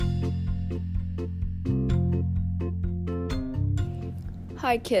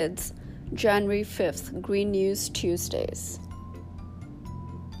Hi kids, January 5th, Green News Tuesdays.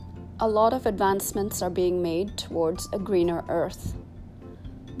 A lot of advancements are being made towards a greener earth.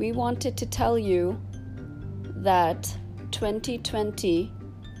 We wanted to tell you that 2020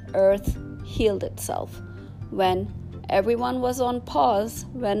 Earth healed itself. When everyone was on pause,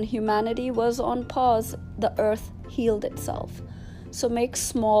 when humanity was on pause, the Earth healed itself. So make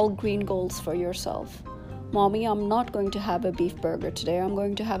small green goals for yourself. Mommy, I'm not going to have a beef burger today. I'm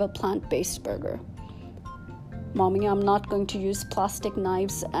going to have a plant-based burger. Mommy, I'm not going to use plastic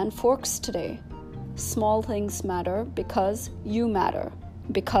knives and forks today. Small things matter because you matter,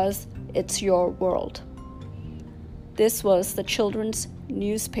 because it's your world. This was the children's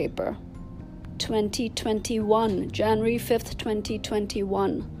newspaper, 2021, January 5th,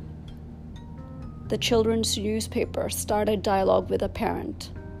 2021. The children's newspaper started dialogue with a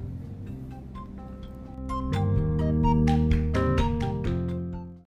parent.